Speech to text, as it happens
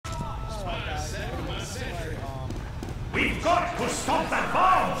We've got to stop that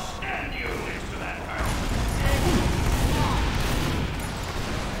bomb! Stand you into that house.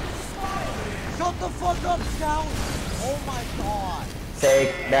 Shut the fuck up, Scout! Oh my god!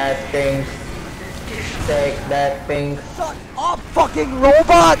 Take that thing. Take that thing. Shut up, fucking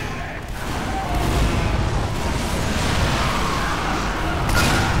robot!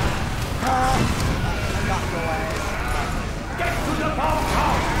 Get to the bomb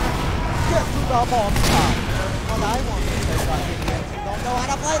house! Get to the bomb house! What I want to say about idiots who don't know how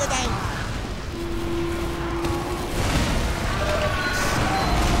to play the game!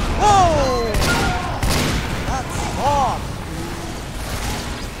 Whoa! That's hard!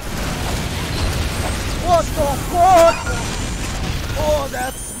 What the fuck? Oh,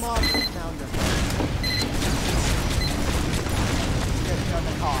 that's smart. Now you're get on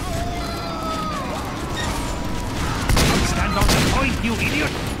the car. Stand on the point, you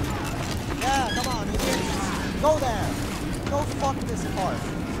idiot! Yeah, come on, idiot. Go there. Go fuck this part.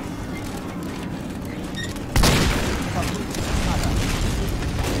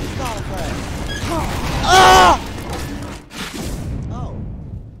 It's not a threat. Ah! Oh.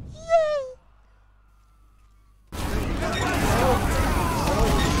 Yay!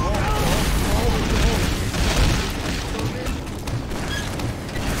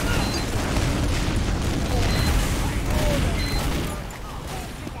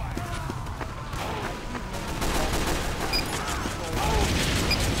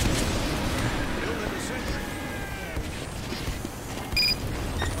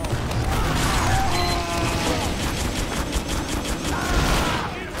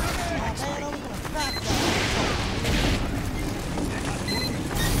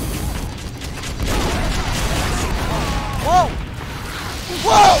 Whoa!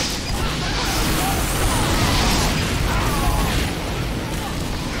 Whoa!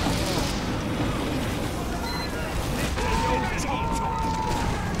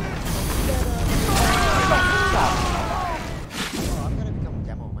 Oh, I'm gonna become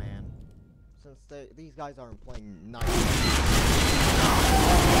demo man. Since these guys aren't playing nice.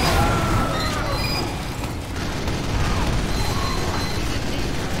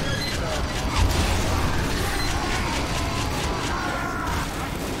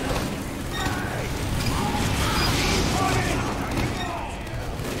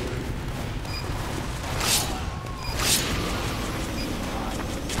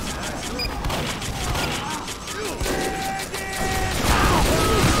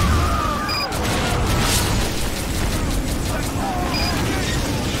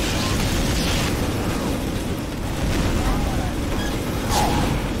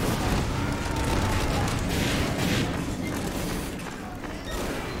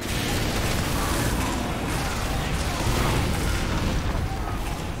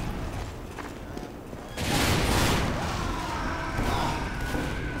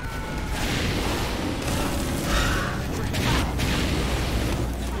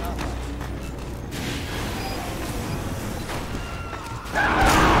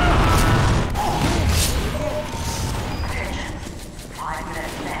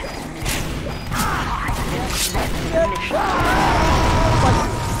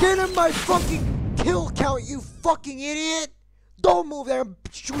 Get in my fucking kill count, you fucking idiot! Don't move there and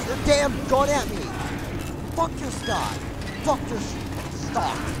shoot your damn gun at me! Fuck your stock! Fuck your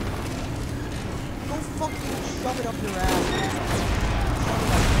stock! Go fucking shove it up your ass! Shove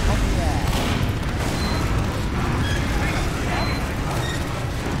it up your ass!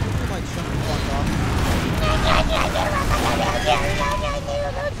 You might shut the fuck up.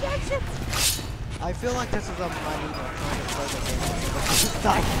 I feel like this is a money trying to play the game.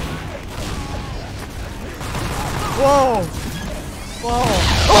 Die. Whoa! Whoa!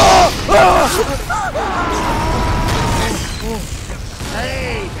 Oh!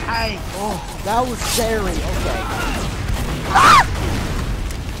 Hey! Hey! Oh, that was scary. Okay. Ah!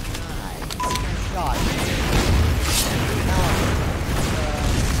 Nice shot.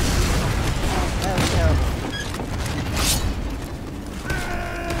 That was terrible.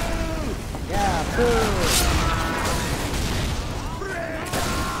 Yeah, boo!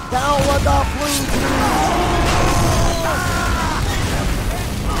 Down with the blue team!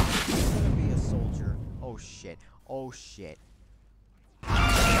 I'm gonna be a soldier. Oh shit. Oh shit. No,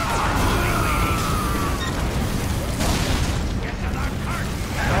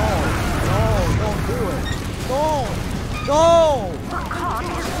 don't do it. No! No!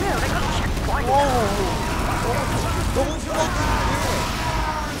 Don't fucking do it!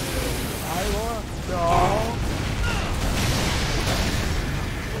 I want no.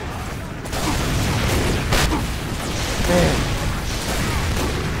 Man.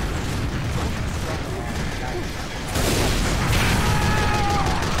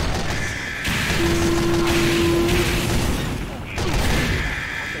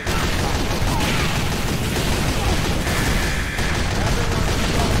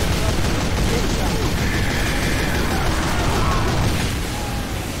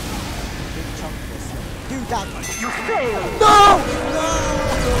 Exactly. You failed! No!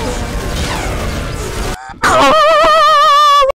 No!